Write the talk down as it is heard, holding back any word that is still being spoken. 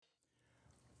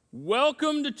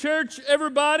Welcome to church,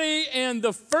 everybody, and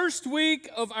the first week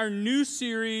of our new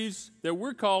series that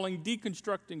we're calling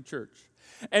Deconstructing Church.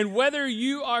 And whether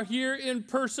you are here in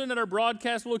person at our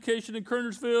broadcast location in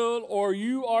Kernersville, or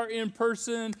you are in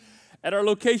person at our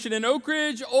location in Oak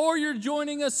Ridge, or you're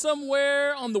joining us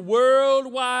somewhere on the World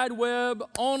Wide Web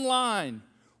online,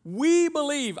 I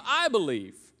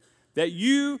believe, that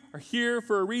you are here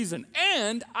for a reason.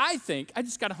 And I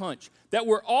just got a hunch, that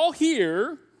we're all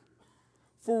here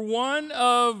for one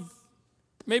of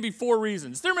maybe four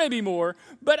reasons. There may be more,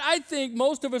 but I think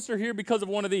most of us are here because of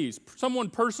one of these. Someone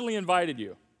personally invited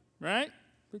you, right?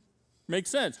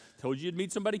 Makes sense. Told you you'd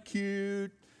meet somebody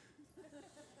cute,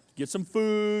 get some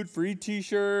food, free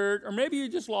t-shirt, or maybe you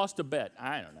just lost a bet.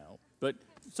 I don't know, but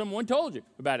someone told you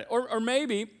about it. Or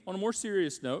maybe, on a more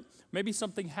serious note, maybe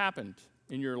something happened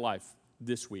in your life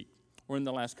this week or in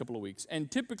the last couple of weeks.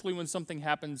 And typically when something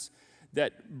happens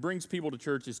that brings people to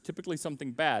church is typically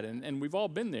something bad. And we've all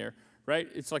been there, right?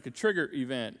 It's like a trigger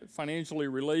event, financially,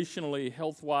 relationally,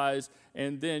 health-wise,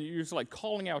 and then you're just like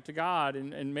calling out to God,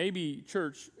 and maybe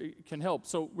church can help.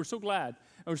 So we're so glad.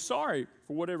 And we're sorry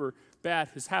for whatever bad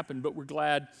has happened, but we're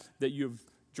glad that you've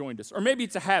joined us. Or maybe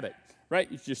it's a habit, right?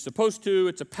 You're supposed to.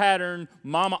 It's a pattern.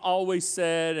 Mama always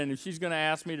said, and if she's going to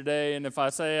ask me today, and if I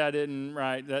say I didn't,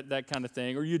 right, that kind of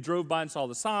thing. Or you drove by and saw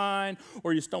the sign,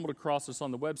 or you stumbled across us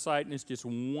on the website, and it's just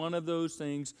one of those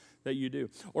things that you do.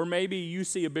 Or maybe you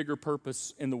see a bigger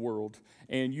purpose in the world,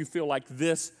 and you feel like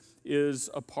this is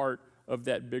a part of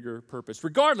that bigger purpose.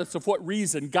 Regardless of what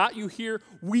reason got you here,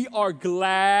 we are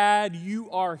glad you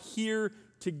are here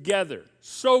together.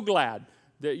 So glad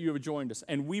that you have joined us,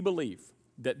 and we believe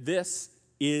that this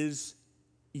is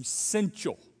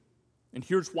essential. And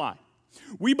here's why.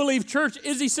 We believe church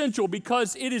is essential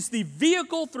because it is the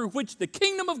vehicle through which the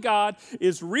kingdom of God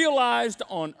is realized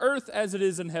on earth as it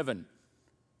is in heaven.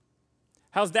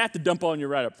 How's that to dump on you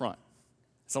right up front?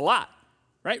 It's a lot,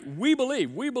 right? We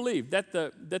believe that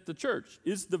the church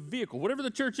is the vehicle. Whatever the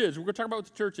church is, we're going to talk about what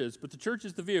the church is, but the church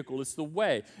is the vehicle. It's the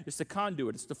way. It's the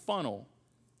conduit. It's the funnel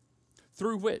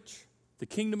through which the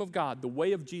kingdom of God, the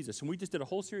way of Jesus, and we just did a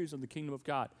whole series on the kingdom of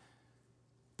God.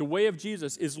 The way of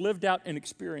Jesus is lived out and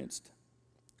experienced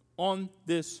on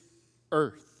this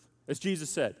earth, as Jesus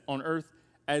said, on earth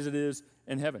as it is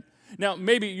in heaven. Now,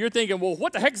 maybe you're thinking, well,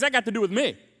 what the heck has that got to do with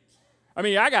me? I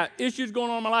mean, I got issues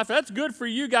going on in my life. That's good for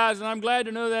you guys, and I'm glad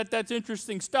to know that that's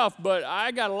interesting stuff, but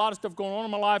I got a lot of stuff going on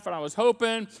in my life, and I was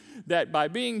hoping that by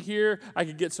being here, I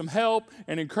could get some help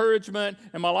and encouragement,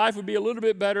 and my life would be a little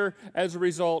bit better as a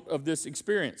result of this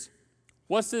experience.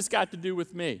 What's this got to do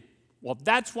with me? Well,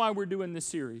 that's why we're doing this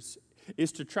series,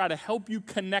 is to try to help you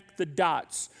connect the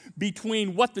dots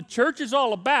between what the church is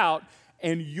all about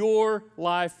and your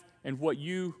life and what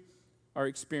you are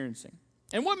experiencing.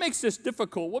 And what makes this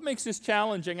difficult, what makes this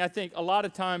challenging, I think, a lot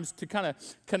of times to kind of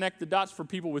connect the dots for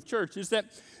people with church is that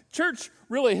church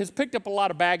really has picked up a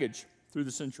lot of baggage through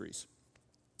the centuries.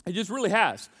 It just really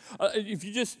has. If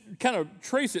you just kind of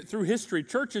trace it through history,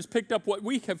 church has picked up what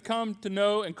we have come to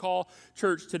know and call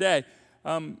church today.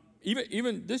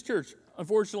 Even this church,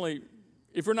 unfortunately,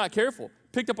 if we're not careful,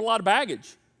 picked up a lot of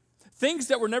baggage. Things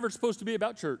that were never supposed to be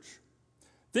about church.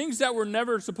 Things that were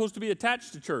never supposed to be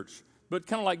attached to church, but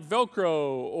kind of like Velcro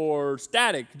or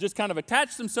static, just kind of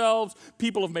attach themselves.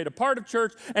 People have made a part of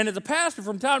church. And as a pastor,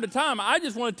 from time to time, I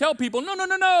just want to tell people,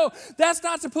 no, that's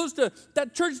not supposed to,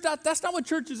 that's not what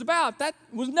church is about. That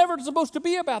was never supposed to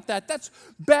be about that. That's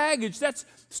baggage. That's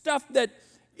stuff that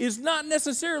is not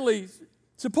necessarily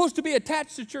supposed to be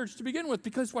attached to church to begin with,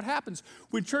 because what happens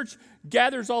when church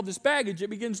gathers all this baggage, it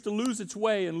begins to lose its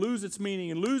way and lose its meaning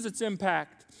and lose its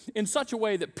impact in such a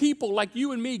way that people like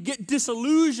you and me get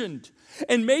disillusioned.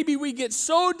 And maybe we get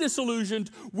so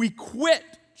disillusioned, we quit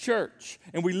church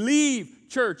and we leave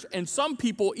church, and some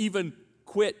people even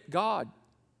quit God.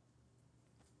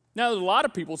 Now, there's a lot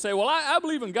of people say, well, I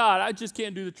believe in God. I just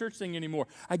can't do the church thing anymore.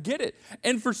 I get it.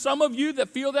 And for some of you that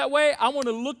feel that way, I want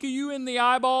to look at you in the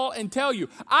eyeball and tell you,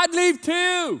 I'd leave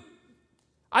too.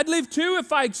 I'd leave too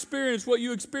if I experienced what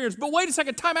you experienced. But wait a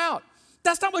second, time out.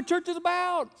 That's not what church is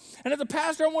about. And as a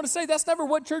pastor, I want to say that's never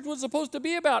what church was supposed to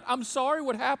be about. I'm sorry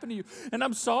what happened to you, and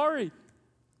I'm sorry.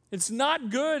 It's not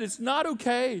good. It's not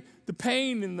okay. The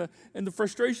pain and the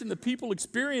frustration that people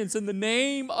experience in the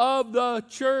name of the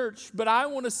church. But I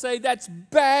want to say that's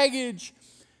baggage.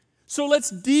 So let's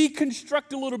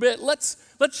deconstruct a little bit. Let's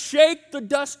shake the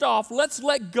dust off. Let's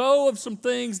let go of some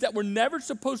things that were never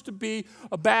supposed to be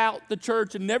about the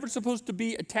church and never supposed to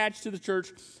be attached to the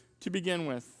church to begin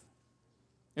with.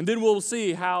 And then we'll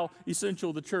see how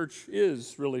essential the church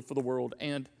is really for the world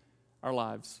and our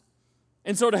lives.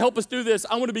 And so to help us do this,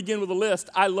 I want to begin with a list.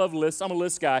 I love lists. I'm a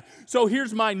list guy. So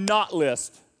here's my not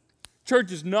list.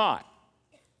 Church is not.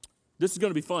 This is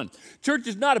going to be fun. Church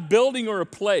is not a building or a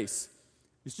place.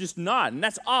 It's just not. And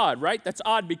that's odd, right? That's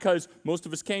odd because most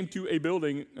of us came to a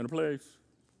building and a place.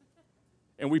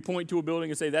 And we point to a building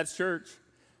and say, that's church,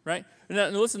 right?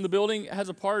 And listen, the building has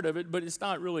a part of it, but it's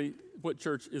not really what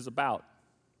church is about.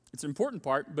 It's an important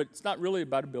part, but it's not really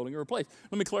about a building or a place.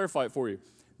 Let me clarify it for you.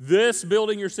 This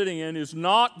building you're sitting in is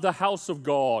not the house of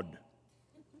God.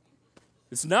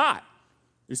 It's not.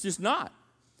 It's just not.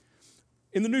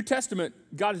 In the New Testament,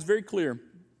 God is very clear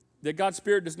that God's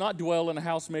Spirit does not dwell in a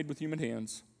house made with human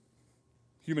hands.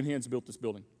 Human hands built this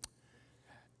building.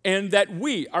 And that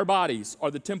we, our bodies, are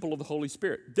the temple of the Holy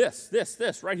Spirit. This,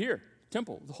 right here,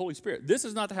 temple of the Holy Spirit. This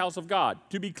is not the house of God.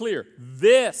 To be clear,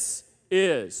 this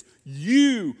is.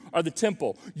 You are the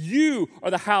temple. You are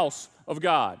the house of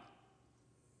God.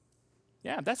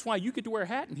 Yeah, that's why you get to wear a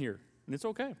hat in here, and it's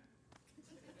okay.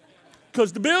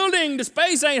 Because the building, the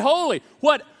space ain't holy.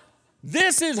 What?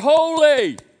 This is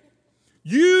holy.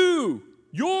 Your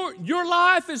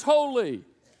life is holy.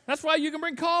 That's why you can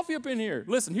bring coffee up in here.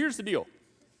 Listen, here's the deal.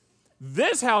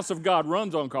 This house of God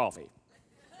runs on coffee.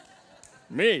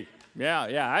 Me.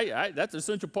 Yeah, that's an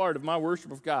essential part of my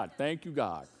worship of God. Thank you,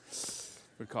 God,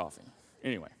 for coffee.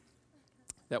 Anyway,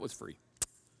 that was free.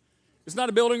 It's not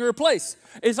a building or a place.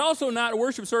 It's also not a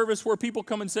worship service where people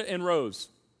come and sit in rows.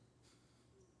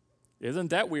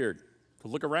 Isn't that weird? To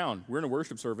look around, we're in a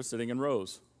worship service sitting in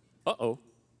rows. Uh-oh.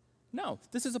 No,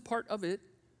 this is a part of it,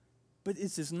 but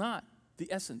this is not the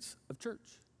essence of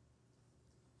church.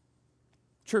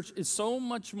 Church is so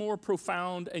much more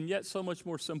profound and yet so much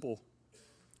more simple.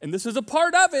 And this is a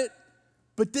part of it,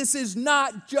 but this is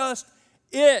not just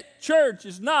it. Church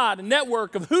is not a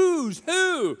network of who's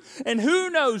who and who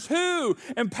knows who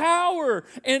and power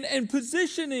and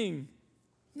positioning.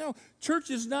 No,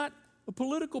 church is not a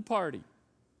political party.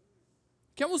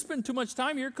 Can't we'll spend too much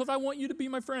time here because I want you to be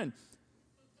my friend.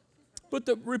 But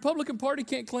the Republican Party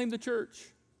can't claim the church.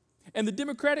 And the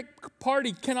Democratic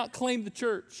Party cannot claim the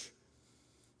church.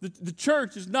 The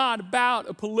church is not about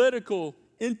a political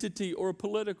entity or a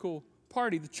political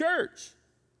party. The church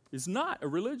is not a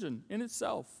religion in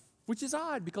itself, which is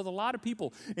odd because a lot of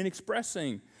people, in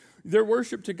expressing their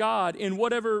worship to God in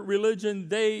whatever religion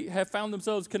they have found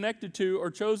themselves connected to or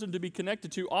chosen to be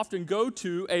connected to, often go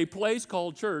to a place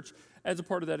called church as a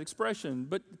part of that expression.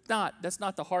 But that's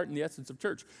not the heart and the essence of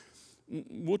church.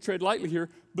 We'll tread lightly here,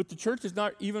 but the church is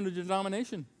not even a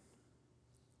denomination.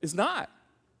 It's not.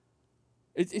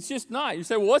 It's just not. You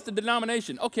say, well, what's the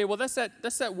denomination? Okay, well, that's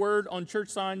that word on church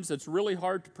signs that's really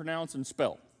hard to pronounce and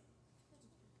spell.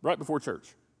 Right before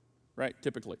church, right,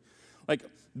 typically. Like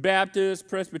Baptist,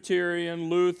 Presbyterian,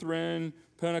 Lutheran,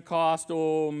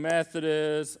 Pentecostal,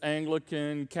 Methodist,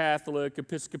 Anglican, Catholic,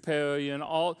 Episcopalian,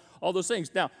 all those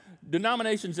things. Now,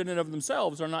 denominations in and of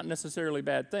themselves are not necessarily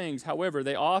bad things. However,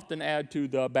 they often add to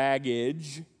the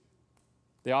baggage.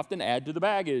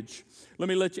 Let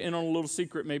me let you in on a little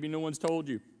secret maybe no one's told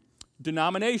you.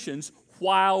 Denominations,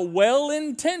 while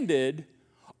well-intended,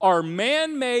 are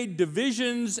man-made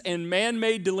divisions and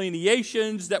man-made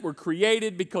delineations that were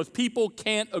created because people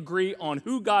can't agree on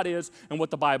who God is and what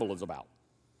the Bible is about.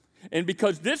 And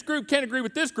because this group can't agree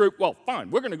with this group, well, fine,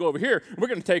 we're going to go over here, and we're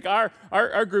going to take our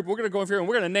group, we're going to go over here, and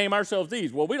we're going to name ourselves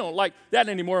these. Well, we don't like that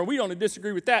anymore, and we don't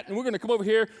disagree with that, and we're going to come over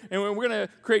here, and we're going to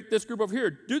create this group over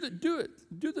here. Do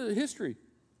the history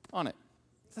on it.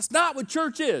 That's not what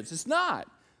church is. It's not,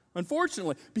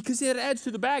 unfortunately, because it adds to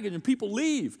the baggage, and people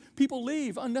leave. People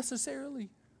leave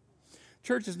unnecessarily.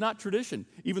 Church is not tradition,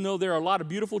 even though there are a lot of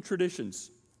beautiful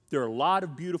traditions. There are a lot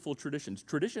of beautiful traditions.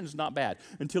 Tradition is not bad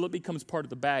until it becomes part of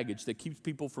the baggage that keeps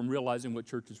people from realizing what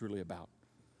church is really about.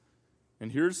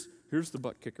 And here's the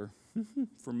butt kicker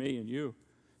for me and you.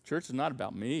 Church is not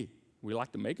about me. We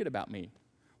like to make it about me.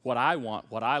 What I want,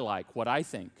 what I like, what I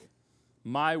think.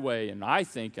 My way, and I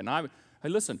think, and I... Hey,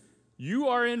 listen, you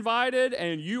are invited,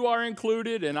 and you are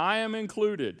included, and I am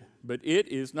included. But it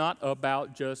is not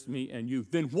about just me and you.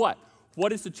 Then what?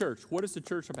 What is the church? What is the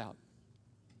church about?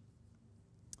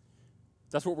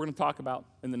 That's what we're going to talk about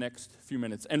in the next few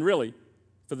minutes, and really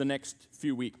for the next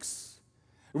few weeks.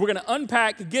 We're going to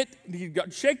unpack,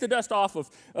 shake the dust off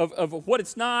of what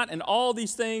it's not and all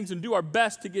these things and do our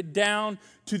best to get down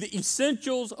to the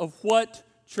essentials of what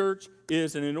church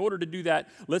is. And in order to do that,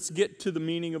 let's get to the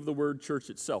meaning of the word church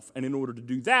itself. And in order to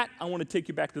do that, I want to take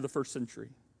you back to the first century.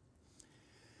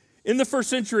 In the first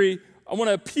century, I want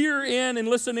to peer in and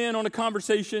listen in on a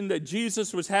conversation that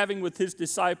Jesus was having with his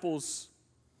disciples.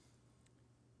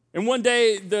 And one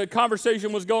day, the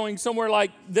conversation was going somewhere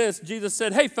like this. Jesus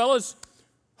said, "Hey, fellas,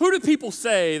 Who do people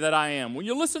say that I am? When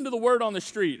you listen to the word on the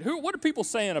street, what are people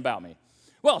saying about me?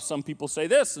 Well, some people say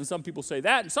this, and some people say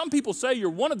that, and some people say you're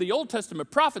one of the Old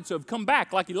Testament prophets who have come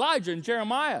back, like Elijah and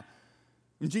Jeremiah.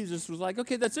 And Jesus was like,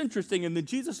 okay, that's interesting. And then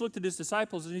Jesus looked at his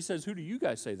disciples, and he says, who do you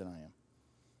guys say that I am?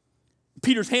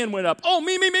 Peter's hand went up. Oh,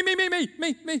 me.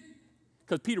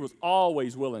 Because Peter was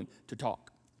always willing to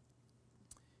talk,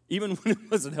 even when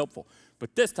it wasn't helpful.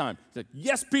 But this time, he said,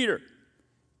 yes, Peter.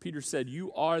 Peter said,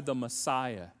 you are the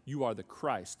Messiah. You are the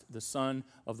Christ, the Son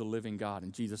of the living God.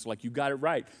 And Jesus was like, you got it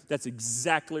right. That's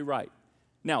exactly right.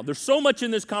 Now, there's so much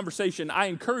in this conversation. I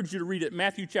encourage you to read it.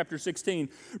 Matthew chapter 16.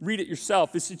 Read it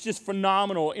yourself. It's just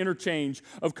phenomenal interchange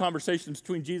of conversations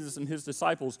between Jesus and his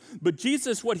disciples. But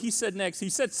Jesus, what he said next,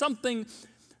 he said something,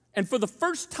 and for the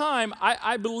first time,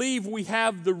 I believe we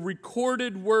have the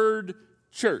recorded word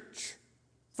church.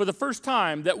 For the first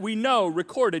time that we know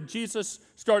recorded, Jesus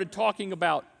started talking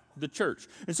about the church.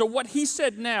 And so what he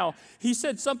said now, he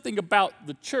said something about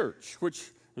the church,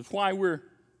 which is why we're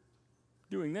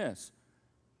doing this.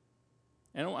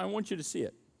 And I want you to see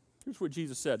it. Here's what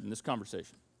Jesus said in this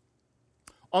conversation.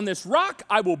 On this rock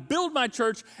I will build my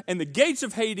church, and the gates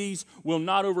of Hades will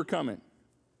not overcome it.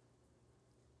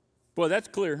 Boy, that's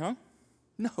clear, huh?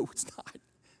 No, it's not.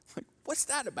 Like, what's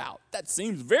that about? That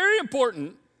seems very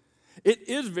important. It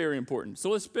is very important. So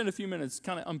let's spend a few minutes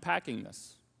kind of unpacking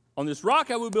this. On this rock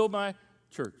I will build my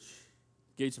church.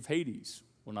 Gates of Hades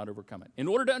will not overcome it. In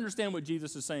order to understand what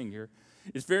Jesus is saying here,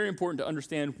 it's very important to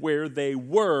understand where they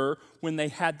were when they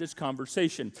had this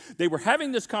conversation. They were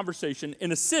having this conversation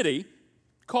in a city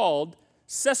called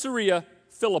Caesarea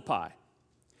Philippi.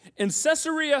 In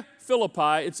Caesarea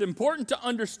Philippi, it's important to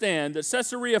understand that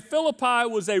Caesarea Philippi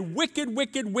was a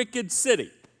wicked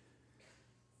city.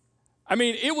 I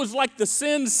mean, it was like the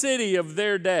sin city of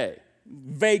their day,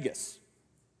 Vegas.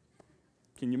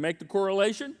 Can you make the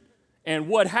correlation? And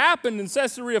what happened in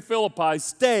Caesarea Philippi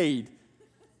stayed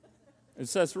in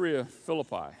Caesarea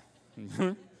Philippi.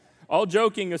 All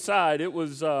joking aside, it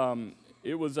was a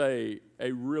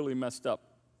really messed up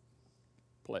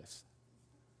place.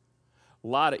 A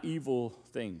lot of evil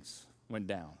things went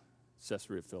down.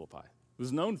 Caesarea Philippi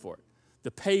was known for it.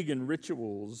 The pagan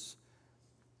rituals,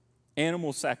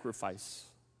 animal sacrifice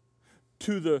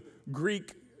to the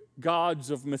Greek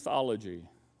gods of mythology,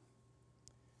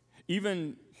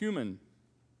 even human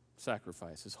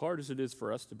sacrifice, as hard as it is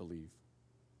for us to believe.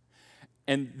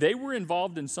 And they were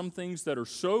involved in some things that are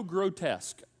so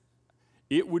grotesque,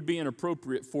 it would be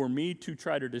inappropriate for me to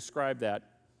try to describe that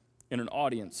in an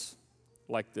audience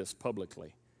like this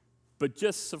publicly. But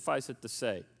just suffice it to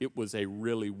say, it was a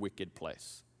really wicked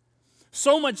place.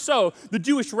 So much so, the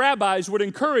Jewish rabbis would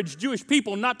encourage Jewish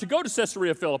people not to go to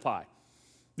Caesarea Philippi.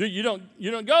 You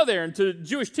don't go there. And to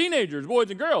Jewish teenagers,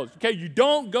 boys and girls, okay, you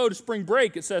don't go to spring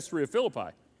break at Caesarea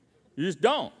Philippi. You just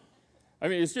don't. I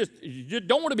mean, it's just, you just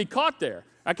don't want to be caught there.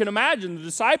 I can imagine the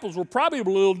disciples were probably a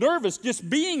little nervous just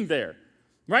being there,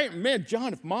 right? Man,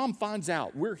 John, if mom finds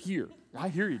out, we're here. I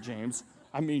hear you, James.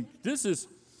 I mean, this is,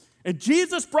 and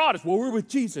Jesus brought us. Well, we're with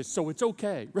Jesus, so it's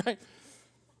okay, right?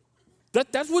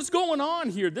 That's what's going on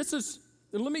here. This is,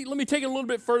 let me take it a little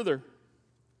bit further.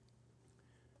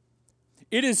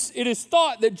 It is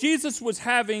thought that Jesus was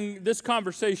having this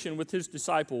conversation with his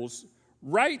disciples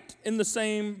right in the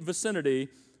same vicinity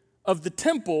of the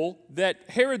temple that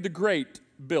Herod the Great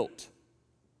built.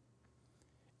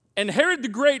 And Herod the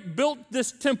Great built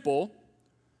this temple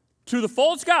to the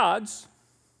false gods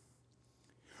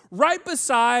right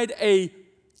beside a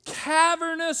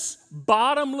cavernous,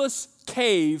 bottomless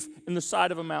cave in the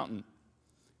side of a mountain.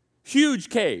 Huge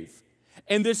cave.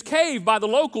 And this cave, by the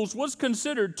locals, was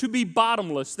considered to be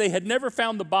bottomless. They had never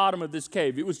found the bottom of this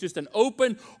cave. It was just an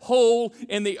open hole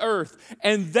in the earth.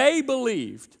 And they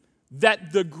believed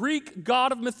that the Greek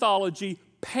god of mythology,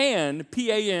 Pan,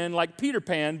 P-A-N, like Peter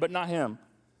Pan, but not him,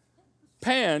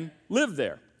 Pan lived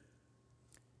there.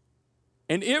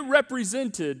 And it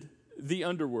represented the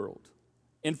underworld.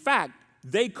 In fact,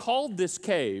 they called this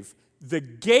cave the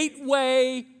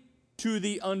gateway to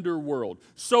the underworld.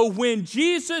 So when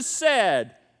Jesus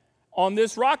said, on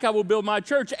this rock I will build my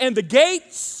church, and the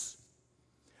gates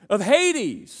of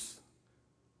Hades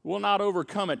will not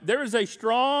overcome it, there is a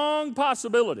strong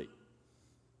possibility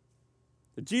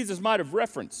that Jesus might have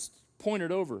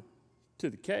pointed over to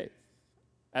the cave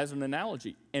as an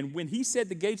analogy. And when he said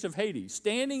the gates of Hades,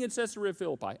 standing in Caesarea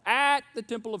Philippi at the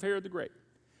temple of Herod the Great,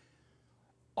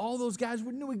 all those guys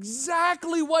would know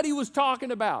exactly what he was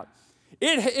talking about.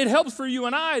 It helps for you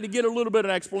and I to get a little bit of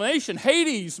an explanation.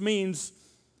 Hades means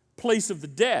place of the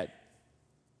dead,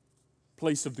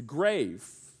 place of the grave.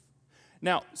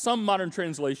 Now, some modern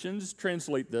translations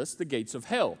translate this the gates of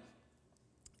hell.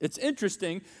 It's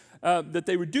interesting that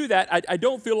they would do that. I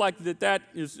don't feel like that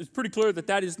is, it's pretty clear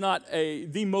that is not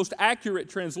the most accurate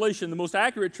translation. The most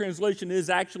accurate translation is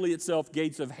actually itself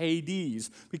gates of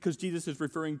Hades, because Jesus is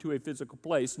referring to a physical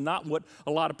place, not what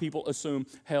a lot of people assume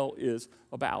hell is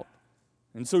about.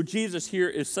 And so Jesus here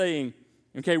is saying,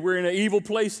 okay, we're in an evil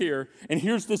place here, and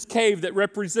here's this cave that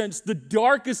represents the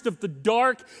darkest of the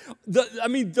dark,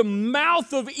 the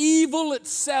mouth of evil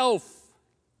itself.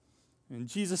 And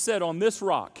Jesus said, on this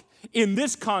rock, in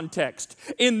this context,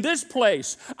 in this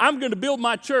place, I'm going to build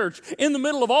my church in the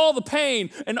middle of all the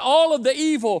pain and all of the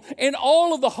evil and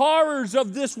all of the horrors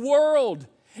of this world.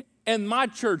 And my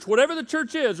church, whatever the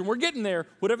church is, and we're getting there,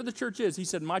 whatever the church is, he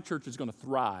said, my church is going to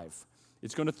thrive.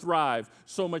 It's going to thrive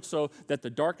so much so that the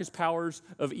darkest powers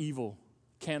of evil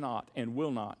cannot and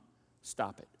will not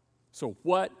stop it. So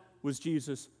what was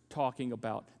Jesus talking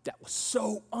about that was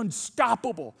so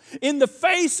unstoppable in the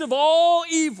face of all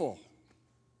evil?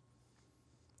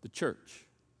 The church.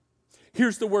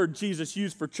 Here's the word Jesus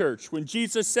used for church. When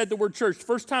Jesus said the word church,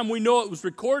 first time we know it was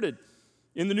recorded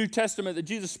in the New Testament that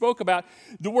Jesus spoke about,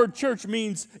 the word church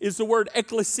is the word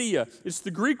ekklesia. It's the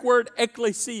Greek word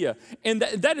ekklesia. And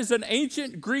that is an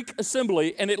ancient Greek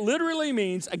assembly, and it literally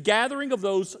means a gathering of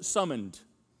those summoned.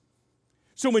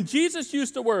 So when Jesus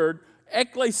used the word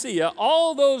ekklesia,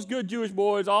 all those good Jewish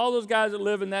boys, all those guys that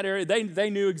live in that area, they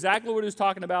knew exactly what he was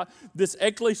talking about. This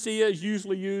ekklesia is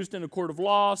usually used in a court of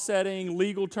law setting,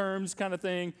 legal terms kind of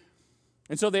thing.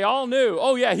 And so they all knew,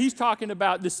 oh yeah, he's talking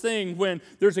about this thing when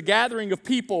there's a gathering of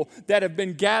people that have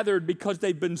been gathered because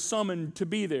they've been summoned to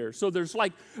be there. So there's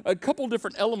like a couple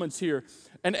different elements here.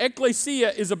 An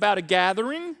ekklesia is about a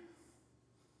gathering. You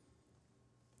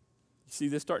see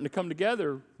this starting to come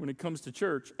together when it comes to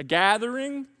church. A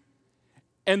gathering.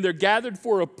 And they're gathered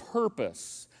for a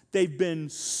purpose. They've been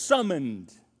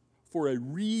summoned for a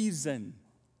reason.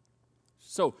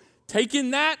 So,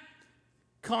 taking that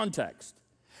context,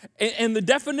 and the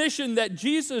definition that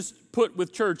Jesus put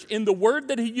with church in the word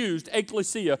that he used,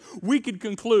 ekklesia, we could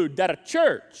conclude that a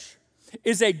church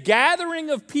is a gathering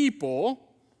of people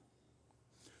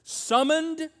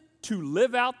summoned to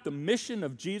live out the mission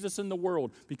of Jesus in the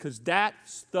world, because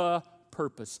that's the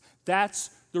purpose.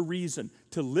 That's the reason,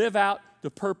 to live out the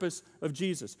purpose of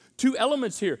Jesus. Two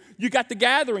elements here. You got the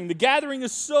gathering. The gathering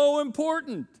is so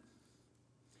important.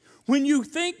 When you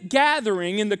think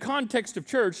gathering in the context of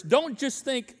church, don't just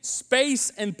think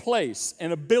space and place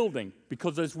and a building,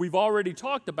 because as we've already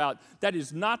talked about, that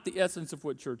is not the essence of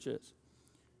what church is.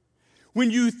 When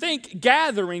you think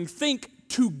gathering, think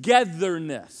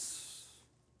togetherness.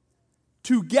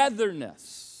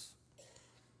 Togetherness.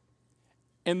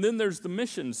 And then there's the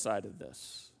mission side of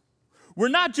this. We're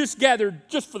not just gathered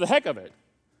just for the heck of it.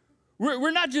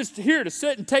 We're not just here to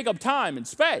sit and take up time and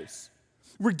space.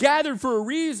 We're gathered for a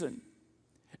reason.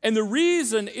 And the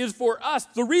reason is for us.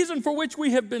 The reason for which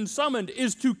we have been summoned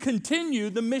is to continue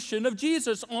the mission of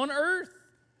Jesus on earth.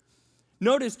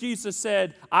 Notice Jesus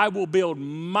said, I will build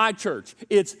my church.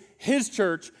 It's his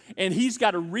church, and he's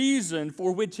got a reason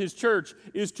for which his church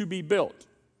is to be built,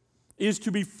 is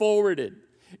to be forwarded,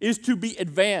 is to be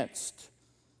advanced.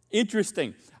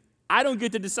 Interesting. I don't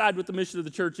get to decide what the mission of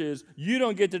the church is. You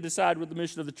don't get to decide what the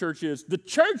mission of the church is. The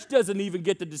church doesn't even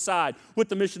get to decide what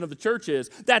the mission of the church is.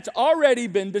 That's already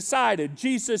been decided.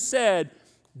 Jesus said,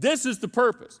 this is the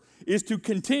purpose, is to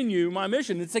continue my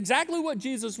mission. It's exactly what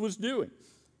Jesus was doing.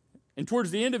 And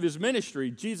towards the end of his ministry,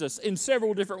 Jesus, in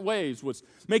several different ways, was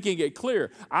making it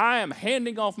clear, I am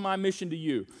handing off my mission to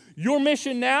you. Your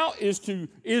mission now is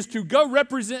to go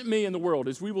represent me in the world,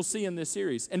 as we will see in this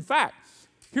series. In fact,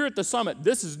 here at the summit,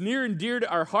 this is near and dear to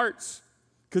our hearts,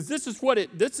 because this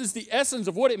is the essence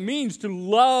of what it means to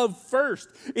love first,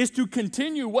 is to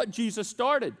continue what Jesus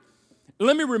started.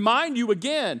 Let me remind you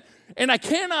again, and I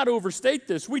cannot overstate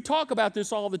this. We talk about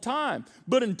this all the time,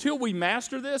 but until we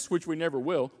master this, which we never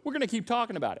will, we're going to keep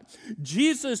talking about it.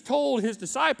 Jesus told his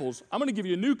disciples, I'm going to give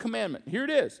you a new commandment. Here it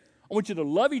is. I want you to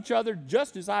love each other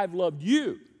just as I've loved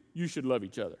you. You should love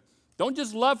each other. Don't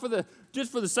just love for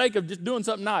the sake of just doing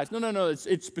something nice. No.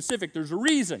 It's specific. There's a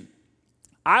reason.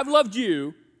 I've loved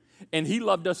you, and he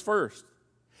loved us first.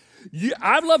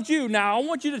 I've loved you. Now, I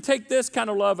want you to take this kind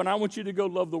of love, and I want you to go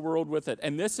love the world with it.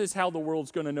 And this is how the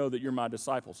world's going to know that you're my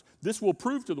disciples. This will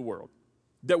prove to the world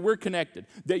that we're connected,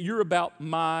 that you're about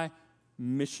my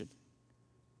mission.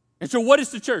 And so what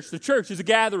is the church? The church is a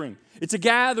gathering. It's a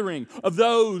gathering of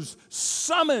those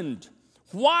summoned.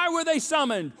 Why were they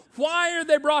summoned? Why are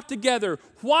they brought together?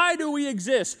 Why do we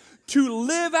exist? To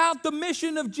live out the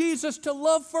mission of Jesus, to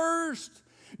love first.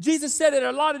 Jesus said it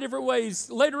a lot of different ways.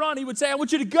 Later on, he would say, I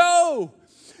want you to go.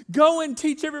 Go and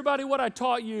teach everybody what I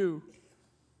taught you.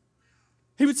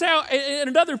 He would say,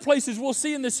 in other places we'll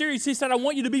see in this series, he said, I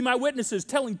want you to be my witnesses,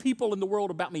 telling people in the world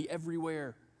about me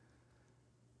everywhere.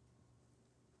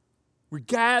 We're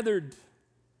gathered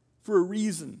for a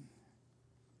reason.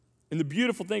 And the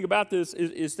beautiful thing about this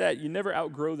is that you never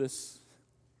outgrow this.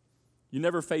 You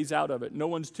never phase out of it. No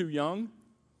one's too young.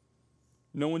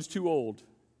 No one's too old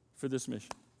for this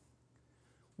mission.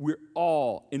 We're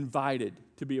all invited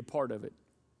to be a part of it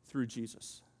through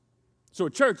Jesus. So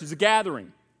a church is a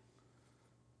gathering.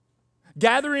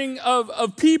 Gathering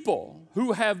of people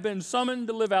who have been summoned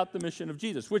to live out the mission of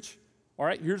Jesus, which, all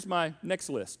right, here's my next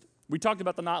list. We talked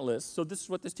about the not list, so this is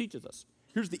what this teaches us.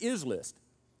 Here's the is list.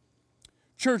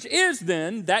 Church is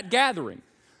then that gathering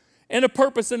and a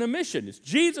purpose and a mission. It's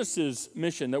Jesus'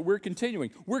 mission that we're continuing.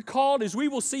 We're called, as we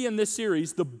will see in this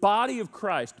series, the body of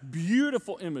Christ.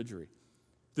 Beautiful imagery.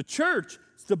 The church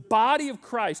is the body of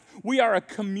Christ. We are a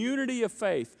community of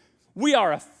faith. We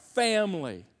are a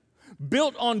family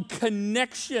built on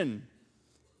connection.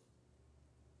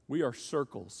 We are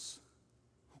circles.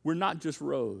 We're not just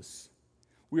rows.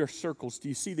 We are circles. Do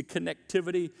you see the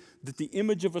connectivity that the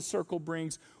image of a circle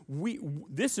brings?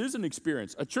 This is an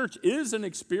experience. A church is an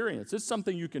experience. It's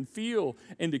something you can feel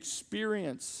and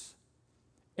experience.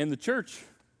 And the church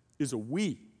is a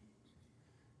we.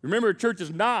 Remember, a church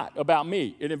is not about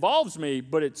me. It involves me,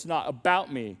 but it's not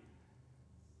about me.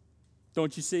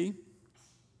 Don't you see?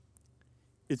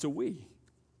 It's a we.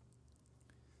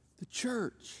 The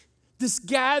church. This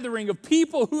gathering of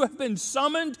people who have been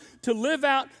summoned to live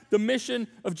out the mission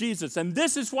of Jesus. And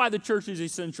this is why the church is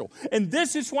essential. And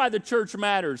this is why the church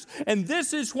matters. And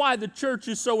this is why the church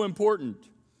is so important.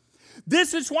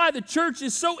 This is why the church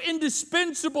is so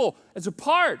indispensable as a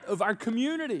part of our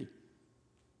community.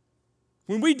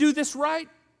 When we do this right,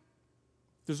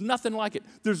 there's nothing like it.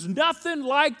 There's nothing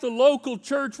like the local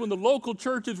church when the local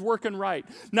church is working right.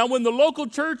 Now, when the local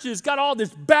church has got all this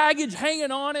baggage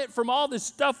hanging on it from all this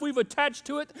stuff we've attached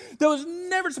to it that was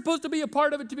never supposed to be a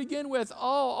part of it to begin with,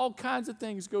 all kinds of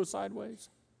things go sideways.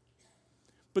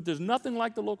 But there's nothing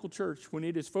like the local church when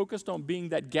it is focused on being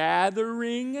that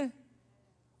gathering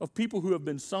of people who have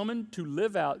been summoned to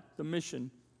live out the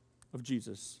mission of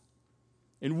Jesus.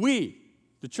 And we,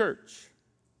 the church,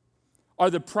 are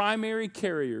the primary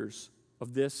carriers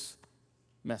of this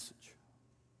message.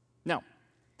 Now,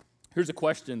 here's a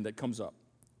question that comes up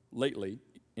lately,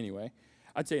 anyway.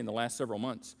 I'd say in the last several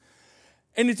months.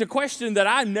 And it's a question that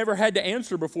I've never had to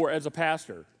answer before as a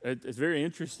pastor. It's very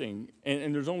interesting,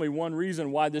 and there's only one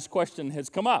reason why this question has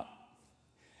come up.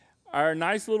 Our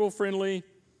nice little friendly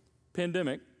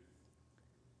pandemic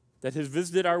that has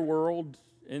visited our world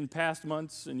in past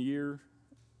months and year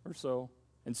or so,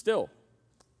 and still,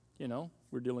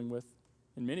 we're dealing with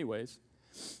in many ways,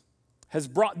 has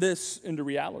brought this into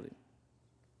reality.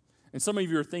 And some of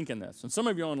you are thinking this, and some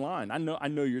of you online, I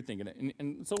know you're thinking it,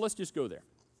 and so let's just go there.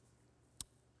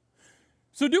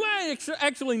 So do I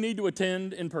actually need to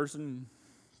attend in person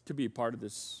to be a part of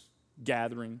this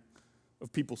gathering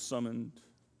of people summoned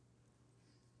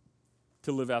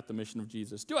to live out the mission of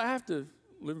Jesus? Do I have to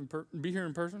be here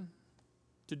in person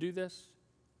to do this?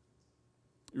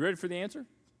 You ready for the answer?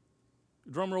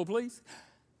 Drum roll, please.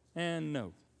 And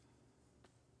no.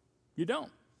 You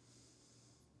don't.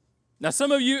 Now,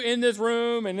 some of you in this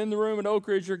room and in the room at Oak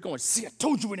Ridge, you're going, see, I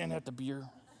told you we didn't have to be here.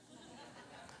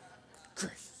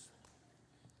 Gracious.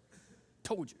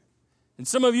 Told you. And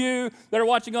some of you that are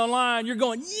watching online, you're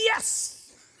going,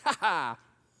 yes! Ha ha!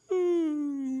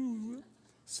 Ooh.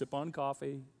 Sip on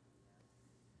coffee.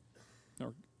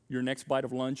 Or your next bite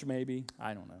of lunch, maybe.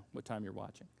 I don't know what time you're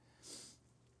watching.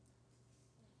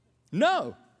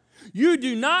 No, you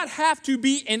do not have to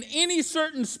be in any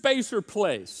certain space or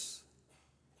place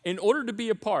in order to be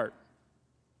a part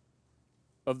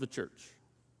of the church.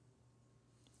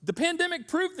 The pandemic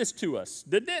proved this to us,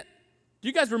 didn't it? Do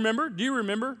you guys remember? Do you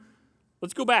remember?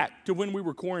 Let's go back to when we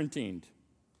were quarantined.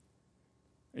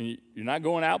 And you're not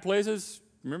going out places?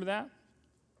 Remember that?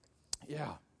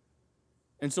 Yeah.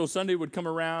 And so Sunday would come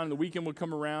around, the weekend would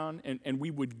come around, and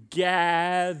we would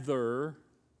gather,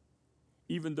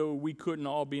 even though we couldn't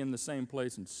all be in the same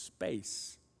place and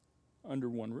space under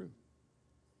one roof.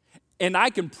 And I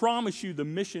can promise you the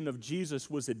mission of Jesus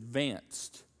was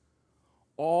advanced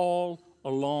all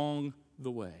along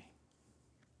the way.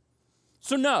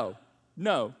 So no,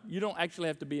 you don't actually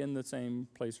have to be in the same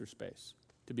place or space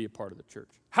to be a part of the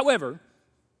church. However,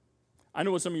 I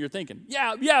know what some of you are thinking.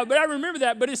 Yeah, but I remember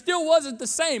that, but it still wasn't the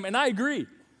same, and I agree.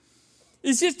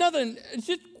 It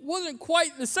just wasn't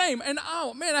quite the same. And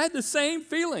oh, man, I had the same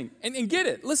feeling. And get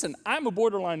it. Listen, I'm a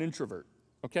borderline introvert,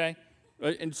 okay?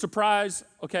 And surprise,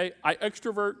 okay? I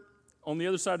extrovert on the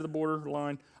other side of the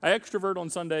borderline. I extrovert on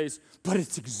Sundays, but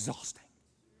it's exhausting.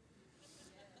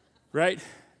 Right?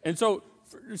 And so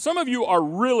some of you are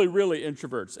really, really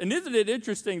introverts. And isn't it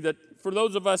interesting that for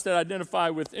those of us that identify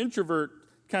with introvert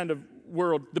kind of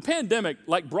world, the pandemic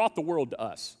brought the world to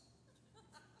us.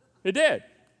 It did.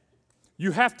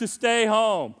 You have to stay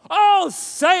home. Oh,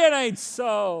 say it ain't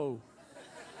so.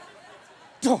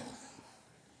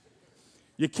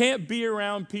 You can't be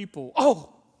around people.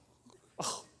 Oh.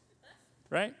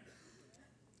 Right?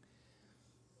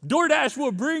 DoorDash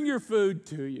will bring your food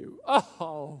to you.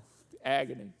 Oh,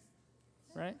 agony.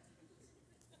 Right?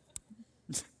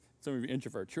 Some of you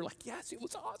introverts, you're like, yes, it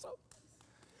was awesome.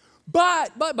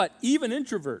 But even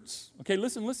introverts, okay,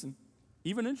 listen,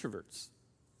 even introverts.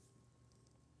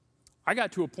 I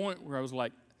got to a point where I was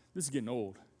like, this is getting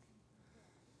old.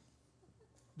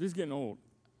 This is getting old.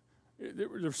 There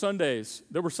were Sundays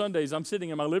I'm sitting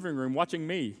in my living room watching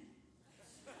me.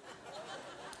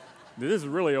 This is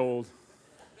really old.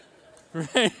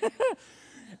 Right?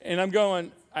 And I'm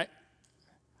going,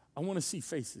 I want to see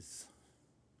faces.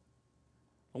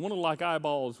 I want to lock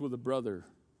eyeballs with a brother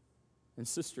and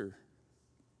sister.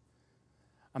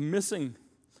 I'm missing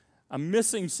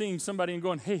seeing somebody and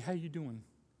going, hey, how you doing?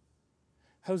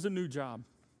 How's the new job?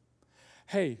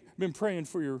 Hey, I've been praying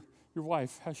for your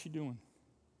wife. How's she doing?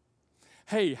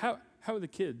 Hey, how are the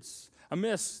kids? I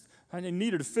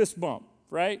needed a fist bump,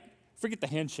 right? Forget the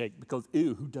handshake because,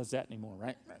 ew, who does that anymore,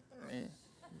 right?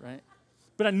 Right?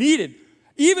 But I needed,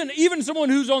 even someone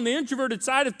who's on the introverted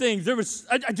side of things,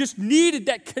 I just needed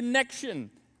that connection.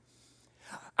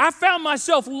 I found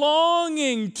myself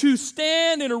longing to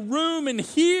stand in a room and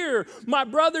hear my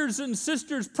brothers and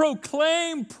sisters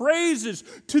proclaim praises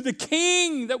to the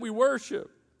King that we worship.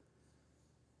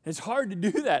 It's hard to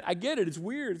do that. I get it. It's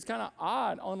weird. It's kind of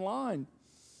odd online.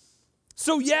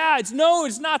 So yeah, it's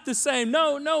not the same.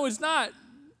 No, it's not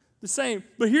the same.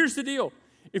 But here's the deal.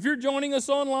 If you're joining us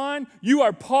online, you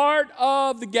are part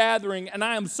of the gathering, and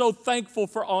I am so thankful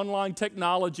for online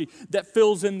technology that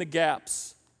fills in the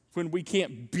gaps when we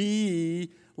can't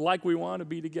be like we want to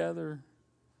be together.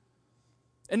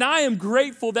 And I am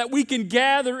grateful that we can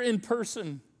gather in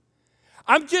person.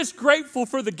 I'm just grateful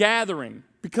for the gathering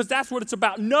because that's what it's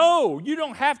about. No, you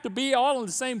don't have to be all in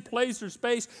the same place or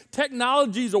space.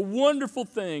 Technology is a wonderful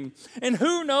thing. And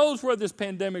who knows where this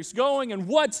pandemic's going and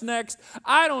what's next?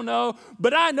 I don't know.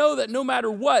 But I know that no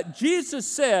matter what, Jesus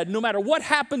said, no matter what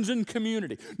happens in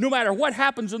community, no matter what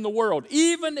happens in the world,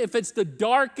 even if it's the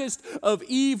darkest of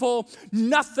evil,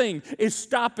 nothing is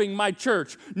stopping my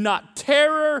church. Not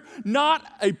terror, not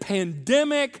a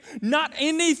pandemic, not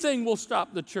anything will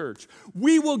stop the church.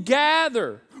 We will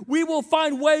gather. We will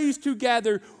find ways to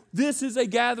gather. This is a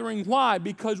gathering. Why?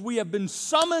 Because we have been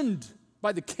summoned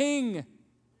by the King.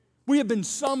 We have been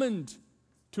summoned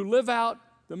to live out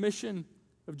the mission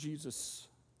of Jesus.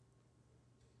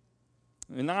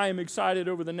 And I am excited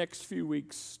over the next few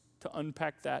weeks to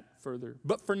unpack that further.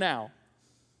 But for now,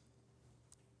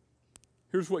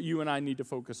 here's what you and I need to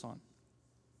focus on.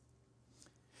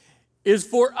 Is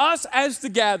for us as the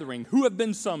gathering who have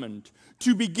been summoned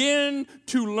to begin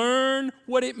to learn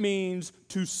what it means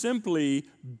to simply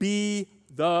be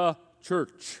the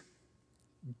church.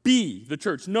 Be the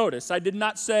church. Notice, I did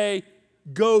not say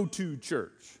go to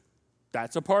church.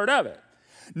 That's a part of it.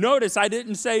 Notice, I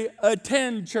didn't say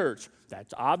attend church.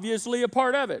 That's obviously a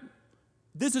part of it.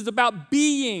 This is about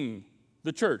being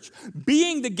the church,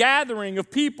 being the gathering of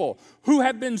people who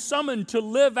have been summoned to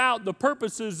live out the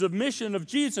purposes of mission of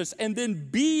Jesus, and then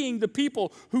being the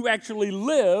people who actually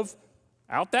live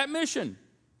out that mission.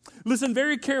 Listen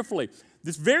very carefully.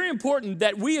 It's very important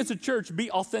that we as a church be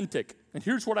authentic. And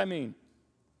here's what I mean.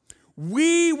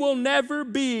 We will never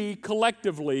be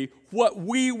collectively what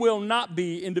we will not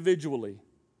be individually.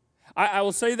 I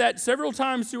will say that several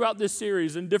times throughout this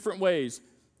series in different ways.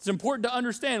 It's important to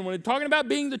understand when we're talking about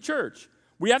being the church,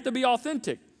 we have to be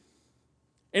authentic.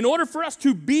 In order for us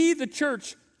to be the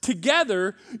church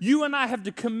together, you and I have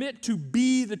to commit to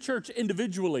be the church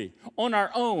individually, on our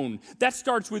own. That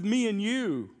starts with me and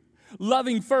you.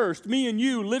 Loving first, me and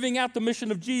you, living out the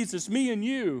mission of Jesus, me and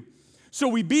you. So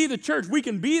we be the church. We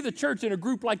can be the church in a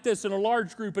group like this, in a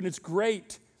large group, and it's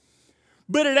great.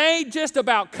 But it ain't just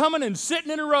about coming and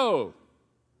sitting in a row.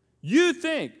 You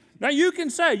think. Now you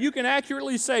can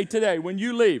accurately say today when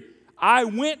you leave, I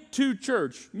went to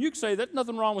church. You can say that,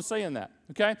 nothing wrong with saying that,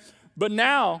 okay? But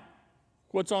now,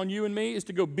 what's on you and me is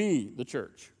to go be the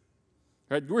church.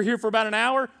 Right? We're here for about an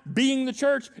hour. Being the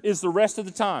church is the rest of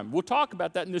the time. We'll talk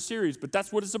about that in this series, but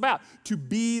that's what it's about. To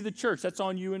be the church, that's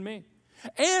on you and me.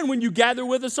 And when you gather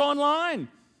with us online,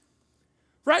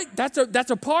 Right? That's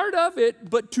a part of it,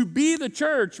 but to be the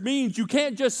church means you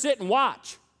can't just sit and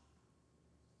watch.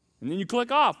 And then you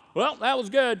click off. Well, that was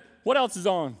good. What else is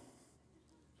on?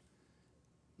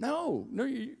 No,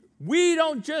 we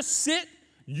don't just sit.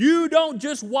 You don't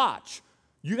just watch.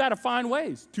 You got to find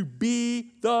ways to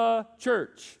be the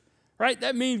church. Right?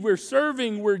 That means we're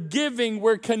serving, we're giving,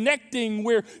 we're connecting,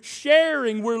 we're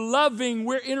sharing, we're loving,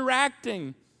 we're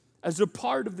interacting as a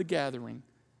part of the gathering.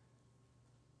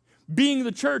 Being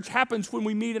the church happens when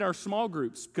we meet in our small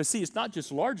groups. Because, see, it's not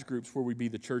just large groups where we be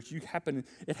the church. It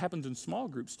happens in small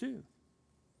groups, too.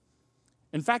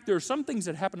 In fact, there are some things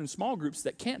that happen in small groups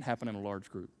that can't happen in a large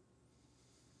group.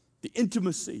 The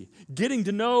intimacy, getting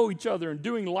to know each other and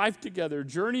doing life together,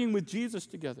 journeying with Jesus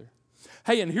together.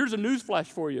 Hey, and here's a news flash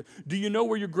for you. Do you know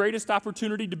where your greatest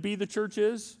opportunity to be the church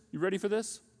is? You ready for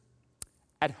this?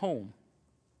 At home.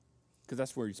 Because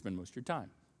that's where you spend most of your time.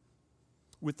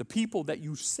 With the people that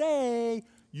you say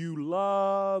you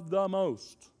love the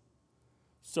most.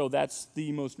 So that's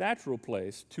the most natural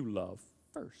place to love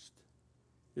first,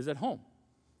 is at home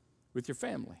with your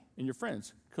family and your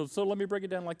friends. So let me break it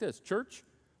down like this. Church,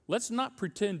 let's not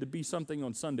pretend to be something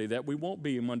on Sunday that we won't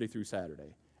be Monday through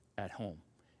Saturday at home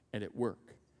and at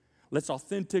work. Let's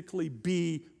authentically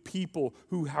be people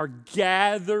who are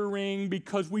gathering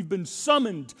because we've been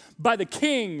summoned by the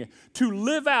King to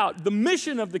live out the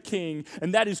mission of the King,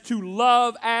 and that is to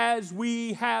love as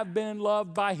we have been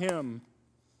loved by Him.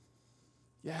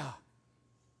 Yeah,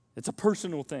 it's a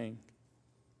personal thing.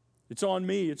 It's on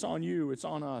me, it's on you, it's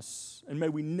on us. And may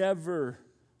we never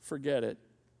forget it,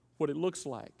 what it looks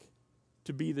like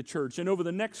to be the church. And over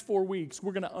the next 4 weeks,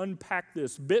 we're going to unpack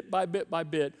this bit by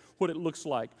bit, what it looks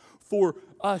like for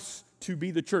us to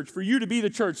be the church, for you to be the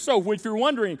church. So if you're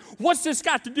wondering, what's this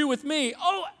got to do with me?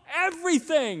 Oh,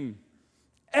 everything.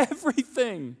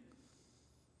 Everything.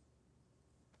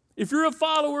 If you're a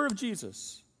follower of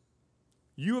Jesus,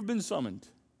 you have been summoned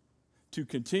to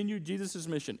continue Jesus'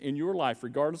 mission in your life,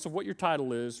 regardless of what your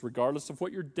title is, regardless of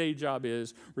what your day job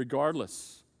is,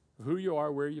 regardless of who you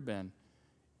are, where you've been.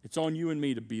 It's on you and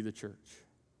me to be the church.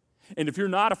 And if you're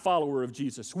not a follower of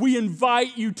Jesus, we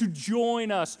invite you to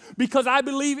join us, because I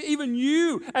believe even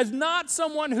you, as not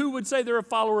someone who would say they're a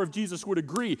follower of Jesus, would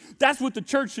agree. That's what the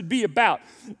church should be about.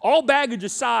 All baggage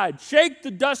aside, shake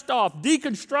the dust off,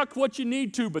 deconstruct what you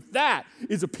need to, but that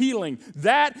is appealing.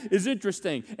 That is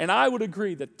interesting. And I would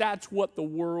agree that that's what the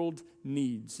world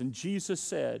needs. And Jesus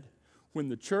said, when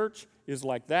the church is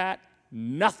like that,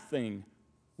 nothing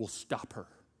will stop her.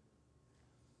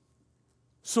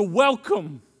 So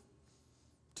welcome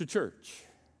to church.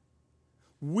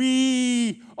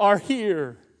 We are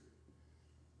here.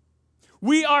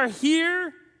 We are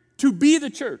here to be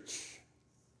the church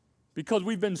because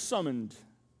we've been summoned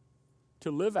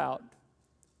to live out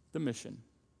the mission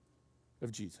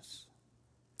of Jesus.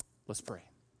 Let's pray.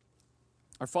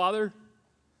 Our Father,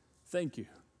 thank you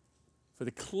for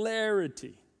the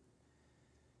clarity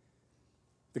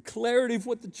of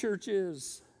what the church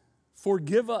is.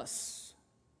 Forgive us,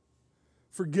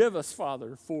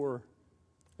 Father, for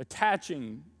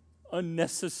attaching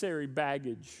unnecessary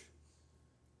baggage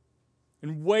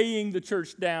and weighing the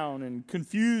church down and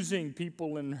confusing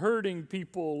people and hurting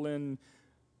people and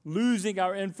losing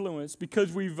our influence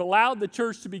because we've allowed the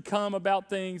church to become about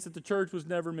things that the church was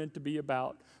never meant to be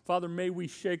about. Father, may we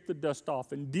shake the dust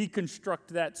off and deconstruct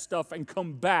that stuff and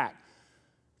come back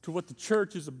to what the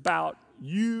church is about.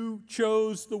 You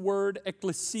chose the word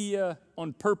ecclesia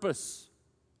on purpose,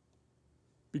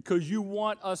 because you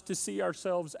want us to see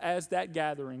ourselves as that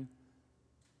gathering.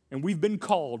 And we've been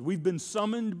called, we've been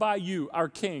summoned by you, our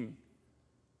King,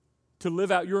 to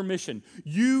live out your mission.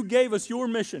 You gave us your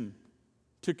mission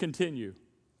to continue.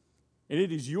 And it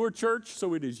is your church,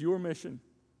 so it is your mission.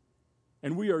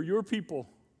 And we are your people.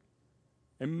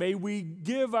 And may we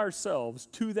give ourselves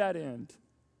to that end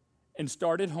and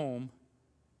start at home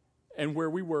and where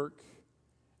we work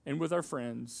and with our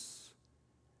friends.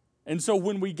 And so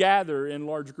when we gather in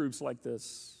large groups like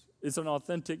this, it's an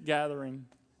authentic gathering.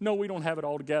 No, we don't have it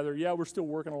all together. Yeah, we're still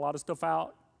working a lot of stuff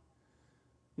out.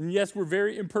 And yes, we're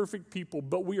very imperfect people,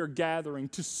 but we are gathering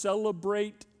to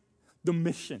celebrate the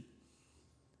mission,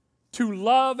 to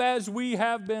love as we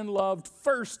have been loved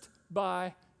first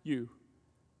by you.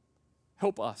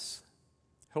 Help us.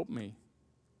 Help me.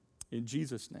 In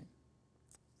Jesus' name,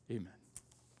 amen.